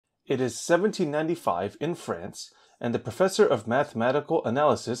It is 1795 in France, and the professor of mathematical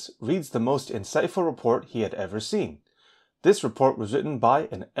analysis reads the most insightful report he had ever seen. This report was written by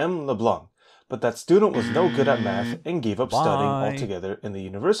an M. Leblanc, but that student was no good at math and gave up studying altogether in the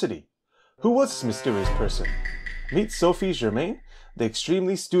university. Who was this mysterious person? Meet Sophie Germain, the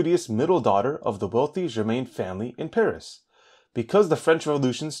extremely studious middle daughter of the wealthy Germain family in Paris. Because the French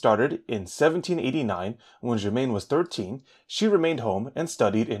Revolution started in 1789 when Germain was 13, she remained home and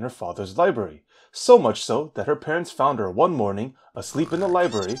studied in her father's library. So much so that her parents found her one morning asleep in the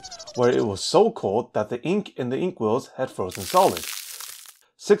library where it was so cold that the ink in the inkwells had frozen solid.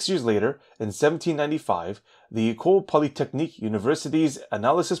 6 years later, in 1795, the École Polytechnique University's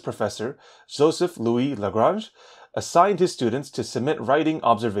analysis professor, Joseph Louis Lagrange, assigned his students to submit writing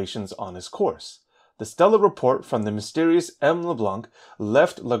observations on his course. The stellar report from the mysterious M. Leblanc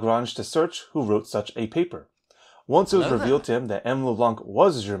left Lagrange to search who wrote such a paper. Once it was revealed to him that M. Leblanc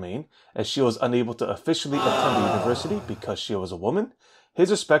was Germain, as she was unable to officially attend the university because she was a woman,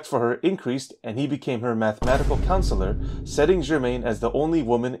 his respect for her increased and he became her mathematical counselor, setting Germain as the only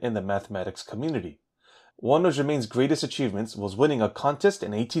woman in the mathematics community. One of Germain's greatest achievements was winning a contest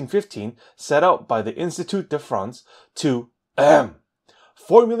in 1815 set out by the Institut de France to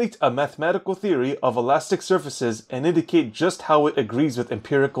formulate a mathematical theory of elastic surfaces and indicate just how it agrees with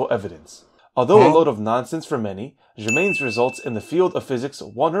empirical evidence. Although a load of nonsense for many, Germain's results in the field of physics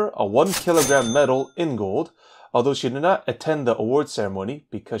won her a 1 kilogram medal in gold, although she did not attend the award ceremony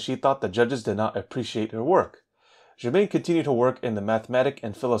because she thought the judges did not appreciate her work. Germain continued her work in the mathematic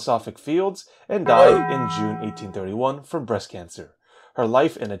and philosophic fields and died in June 1831 from breast cancer. Her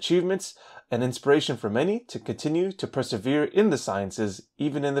life and achievements an inspiration for many to continue to persevere in the sciences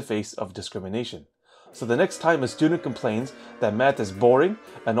even in the face of discrimination. So the next time a student complains that math is boring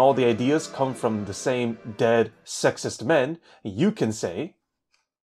and all the ideas come from the same dead, sexist men, you can say,